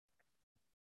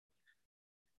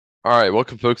All right,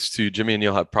 welcome folks to Jimmy and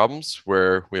Neil Have Problems,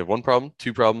 where we have one problem,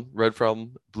 two problem, red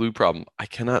problem, blue problem. I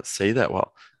cannot say that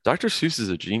well. Dr. Seuss is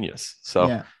a genius, so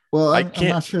Yeah. Well, I I'm can't.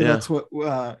 not sure Yeah, that's what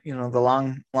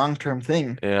the long term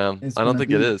thing yeah, is I don't gonna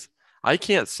think it be. is. I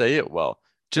can't say it well.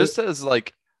 It, Just as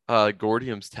like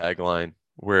Gordium's tagline,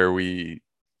 where we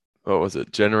what was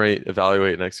it? Generate,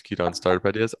 evaluate, and execute on startup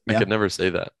ideas. I yeah. could never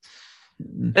say that.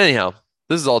 Mm. Anyhow,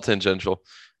 this is all tangential.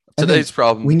 I think Today's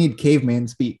problem: we need caveman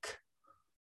speak.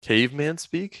 caveman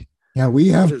speak. Yeah,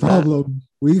 we What have is that? problem.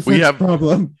 We We fix have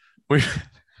problem. we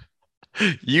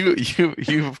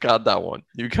you've got that one.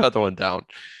 You got the one down.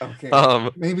 Okay. Um,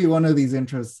 Maybe one of these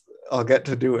intros I'll get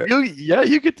to do it.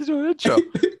 you get to do an intro.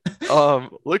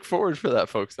 Look forward for that,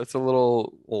 folks. That's a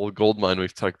little gold mine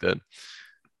we've tucked in.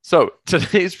 So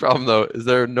today's problem though is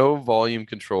there are no volume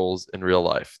controls in real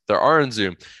life. There are in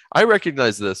Zoom. I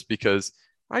recognize this because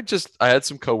I had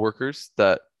some coworkers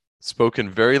that spoke in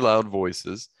very loud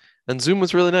voices, and Zoom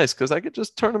was really nice because I could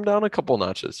just turn them down a couple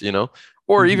notches,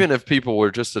 or Mhm. even if people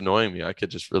were just annoying me, I could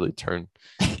just really turn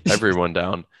everyone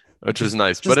down, which was just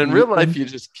nice. But just in real mute life, them. you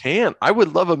just can't. I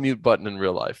would love a mute button in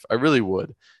real life. I really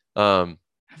would. Um,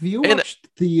 Have you and watched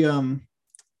the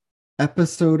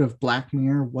episode of Black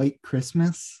Mirror White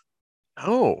Christmas?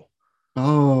 oh, what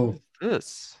Oh, is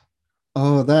this?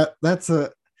 that's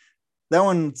that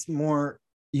one's more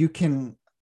you can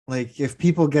like if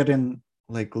people get in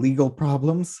like legal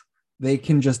problems, they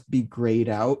can just be grayed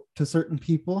out to certain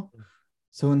people.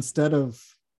 So instead of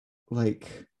like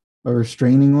a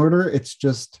restraining order, it's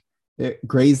just it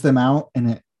grays them out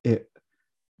and it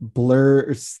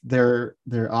blurs their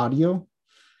audio.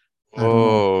 I don't know.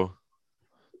 Oh,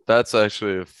 that's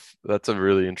a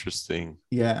really interesting.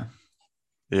 Yeah.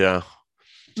 Yeah.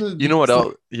 You know what Slight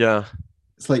else? Yeah.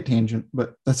 slight tangent,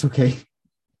 but that's okay.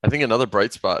 I think another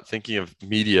bright spot, thinking of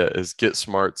media, is Get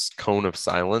Smart's Cone of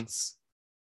Silence.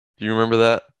 Do you remember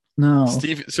that? No.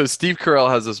 Steve Carell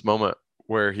has this moment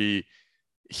where he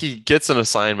gets an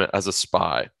assignment as a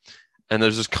spy, and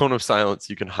there's this cone of silence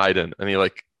you can hide in, and he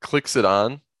like clicks it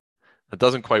on. It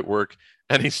doesn't quite work,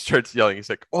 and he starts yelling. He's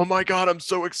like, "Oh my God, I'm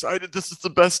so excited! This is the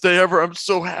best day ever! I'm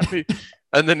so happy!"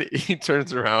 And then he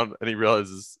turns around and he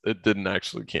realizes it didn't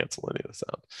actually cancel any of the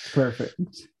sound.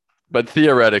 Perfect. But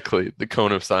theoretically, the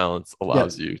cone of silence Yep.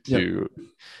 allows you Yep. to.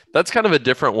 That's kind of a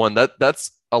different one.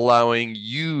 That's allowing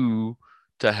you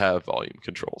to have volume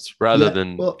controls rather Yeah.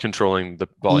 than Well, controlling the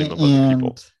volume of other people.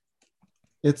 and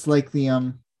it's like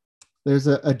there's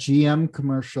a GM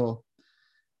commercial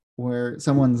where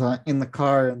someone's in the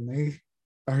car and they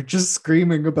are just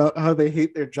screaming about how they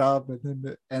hate their job, and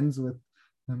then it ends with,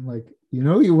 "I'm like,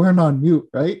 you weren't on mute,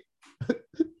 right?"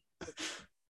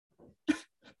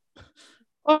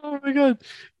 Oh my God.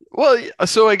 Well,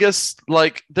 so I guess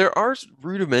like there are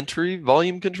rudimentary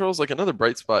volume controls. Like another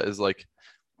bright spot is like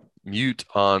mute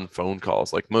on phone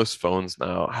calls. Like most phones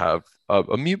now have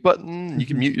a mute button. You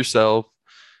can Mhm. mute yourself.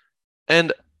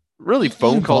 And really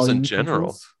phone And calls in volume general.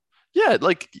 controls. Yeah,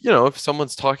 like, if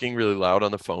someone's talking really loud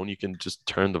on the phone, you can just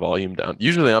turn the volume down.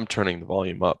 Usually I'm turning the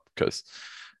volume up because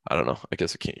I don't know. I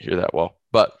guess I can't hear that well.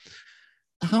 But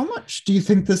How much do you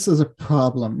think this is a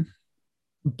problem?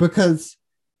 Because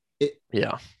it,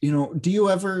 yeah. do you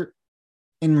ever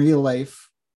in real life,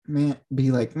 man,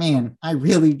 be like, man, I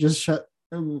really just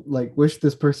like wish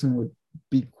this person would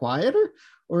be quieter?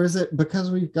 Or is it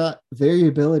because we've got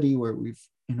variability where we've,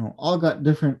 all got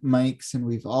different mics and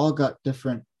we've all got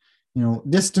different,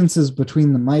 distances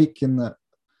between the mic and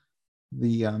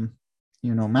the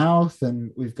mouth,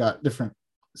 and we've got different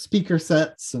speaker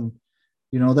sets, and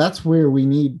that's where we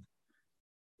need,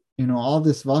 all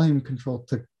this volume control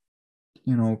to,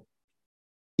 you know,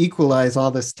 equalize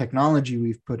all this technology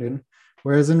we've put in.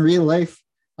 Whereas in real life,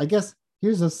 I guess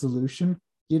here's a solution.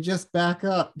 You just back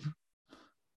up,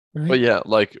 But right? yeah,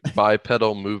 like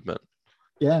bipedal movement,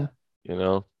 Yeah. you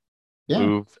know, Yeah.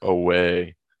 move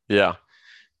away. Yeah.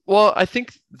 Well, I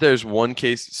think there's one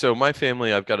case. So my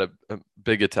family, I've got a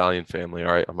big Italian family,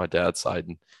 all right, on my dad's side.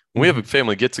 And when we have a Mm-hmm.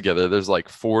 family get together, there's like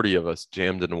 40 of us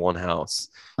jammed in one house.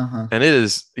 Uh-huh. And it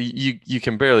is you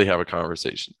can barely have a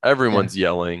conversation. Yeah. Everyone's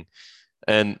yelling.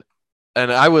 And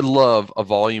I would love a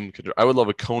volume control. I would love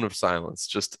a cone of silence.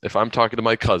 Just if I'm talking to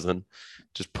my cousin,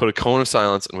 just put a cone of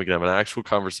silence and we can have an actual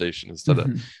conversation instead of,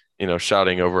 Mm-hmm.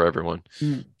 shouting over everyone.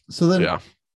 So then Yeah.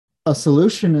 a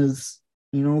solution is,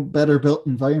 better built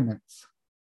environments.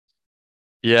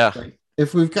 Yeah. Like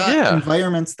if we've got Yeah.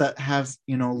 environments that have,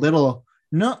 little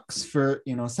nooks for,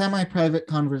 semi-private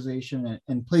conversation,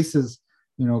 and places,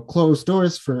 closed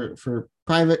doors for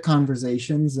private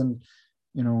conversations, and,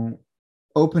 you know,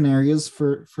 open areas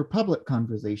for public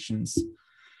conversations.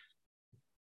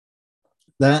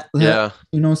 that Yeah,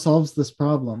 solves this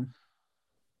problem.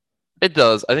 it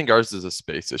does. I think ours is a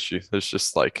space issue. There's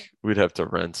just like we'd have to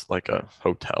rent like a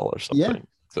hotel or Yeah, something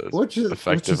to which is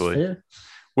effectively, fair.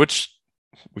 which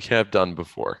we have done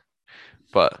before,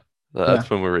 but Yeah, that's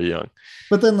when we were young.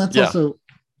 but then that's Yeah. also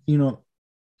you know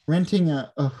renting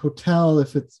a hotel.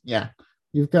 If it's, yeah,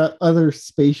 you've got other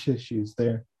space issues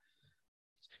there.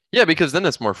 Yeah, because then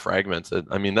it's more fragmented.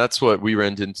 I mean, that's what we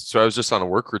ran into. So I was just on a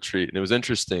work retreat and it was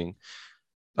interesting.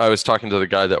 I was talking to the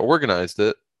guy that organized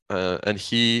it, and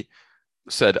he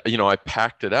said, I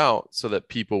packed it out so that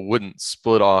people wouldn't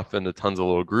split off into tons of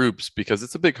little groups because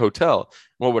it's a big hotel.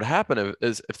 What would happen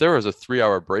is if there was a 3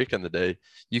 hour break in the day,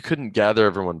 you couldn't gather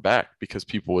everyone back because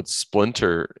people would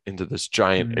splinter into this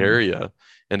giant Mm-hmm. area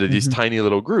into these tiny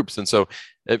little groups. And so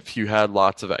if you had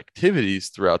lots of activities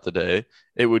throughout the day,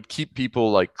 it would keep people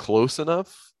like close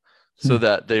enough so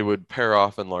that they would pair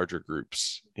off in larger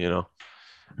groups. I Not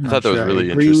thought that was sure I really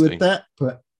agree with interesting. that,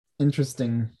 but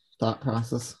interesting thought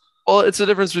process. Well, it's a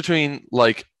difference between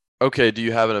like, okay, do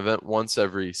you have an event once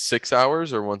every 6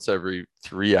 hours or once every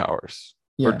 3 hours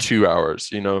or Yeah. 2 hours?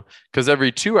 Because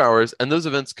every 2 hours, and those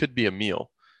events could be a meal,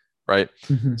 right?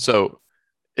 Hmm. So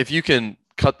if you can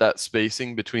cut that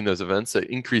spacing between those events, it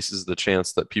increases the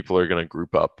chance that people are going to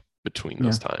group up between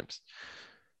those Yeah. times.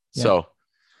 Yeah. So,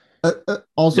 yeah.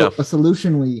 Also, a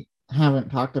solution we haven't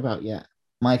talked about yet.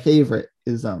 My favorite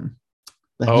is the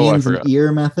Oh, I hands and forgot.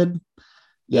 ear method.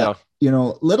 Yeah,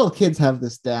 Yeah. little kids have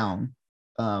this down.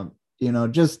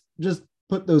 Just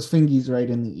put those fingies right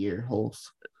in the ear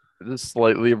holes. It is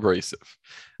slightly abrasive.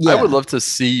 I would Yeah, love to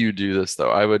see you do this,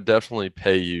 though. I would definitely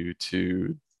pay you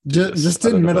to do this just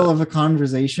at in an middle event. of a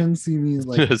conversation, see me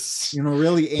like, Yes.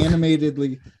 really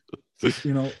animatedly,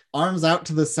 arms out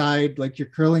to the side, like you're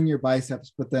curling your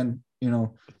biceps, but then,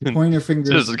 pointer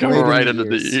fingers Just come right in right the into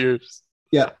the ears. ears.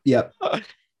 Yep, yep.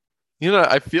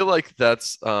 I feel like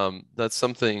that's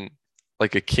something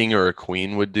like a king or a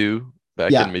queen would do back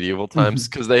in Yeah. medieval times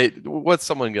Hmm. because what's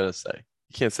someone gonna say?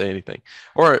 You can't say anything.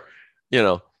 Or, you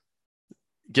know,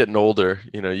 getting older,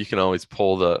 you can always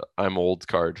pull the I'm old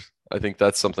card. I think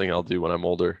that's something I'll do when I'm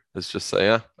older, is just say,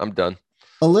 yeah, I'm done.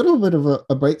 A little bit of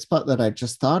a bright spot that I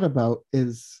just thought about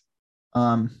is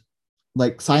um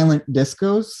like silent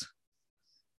discos.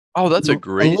 Oh, that's a A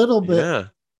great, little bit,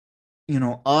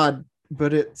 yeah. odd,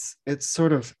 but it's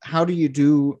sort of, how do you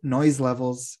do noise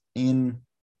levels in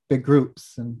big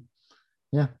groups? And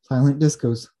yeah, silent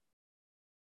discos.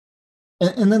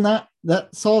 And then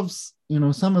that solves,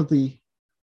 some of the,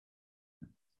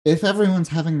 if everyone's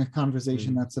having a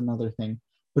conversation, Mm. that's another thing.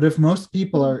 But if most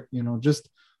people are, just,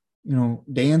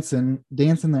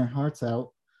 dancing their hearts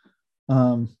out,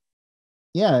 um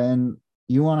yeah, and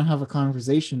you want to have a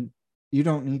conversation, you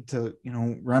don't need to,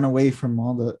 run away from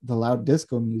all the loud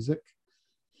disco music.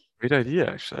 Great idea,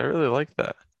 actually. I really like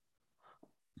that.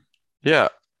 Yeah.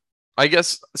 I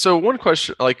guess so. One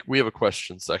question, like we have a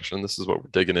question section. This is what we're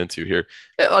digging into here.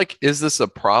 Like, is this a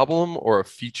problem or a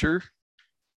feature?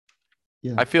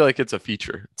 Yeah. I feel like it's a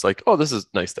feature. It's like, oh, this is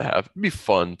nice to have. It'd be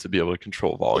fun to be able to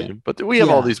control Yeah. volume, but we have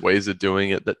all Yeah. these ways of doing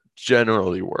it that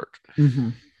generally work. Hmm.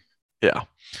 Yeah.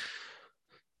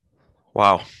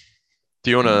 Wow. Do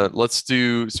you want Yeah.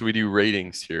 to, so we do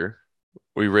ratings here.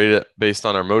 We rate it based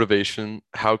on our motivation,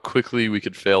 how quickly we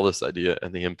could fail this idea,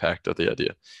 and the impact of the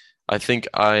idea. I think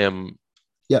Yep. I'm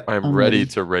I'm ready ready.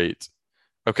 to rate.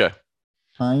 Okay.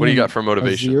 I What do you got am for a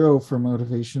motivation? 0 for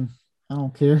motivation. I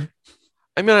don't care.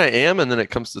 I mean, I am, and then it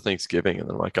comes to Thanksgiving, and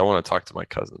then I'm like, I want to talk to my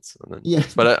cousins, and then, Yeah.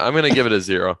 but I'm gonna give it a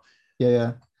 0. Yeah.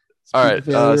 Yeah. All Speed right,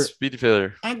 to failure. speedy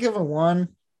failure. I give a 1.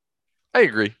 I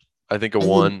agree. I think a I think,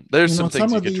 1. There's some things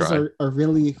some you of could these try. are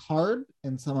really hard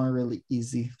and some are really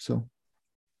easy. So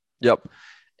Yep. uh,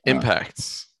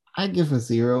 Impacts. I give a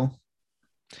 0.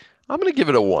 I'm gonna give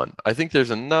it a 1. I think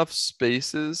there's enough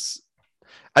spaces.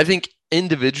 I think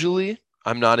individually,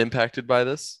 I'm not impacted by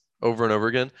this over and over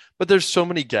again, but there's so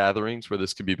many gatherings where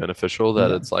this could be beneficial that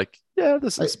Yeah. it's like, yeah,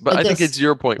 this I, is, but I I think it's guess,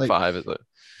 zero point like, 0.5 is a,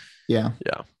 yeah.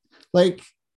 yeah, Like,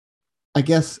 I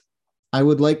guess I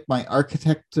would like my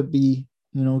architect to be,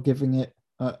 giving it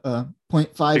a, zero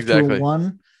point 0.5 to a exactly.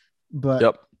 1. But,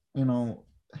 Yep. you know,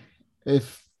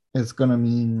 if it's going to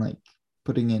mean like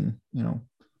putting in,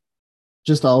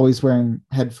 just always wearing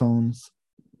headphones,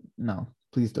 no,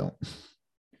 please don't.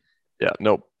 Yeah.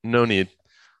 Nope. No need.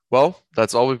 Well,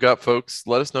 that's all we've got, folks.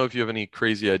 Let us know if you have any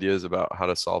crazy ideas about how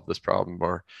to solve this problem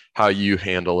or how you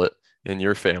handle it in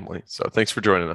your family. So thanks for joining us.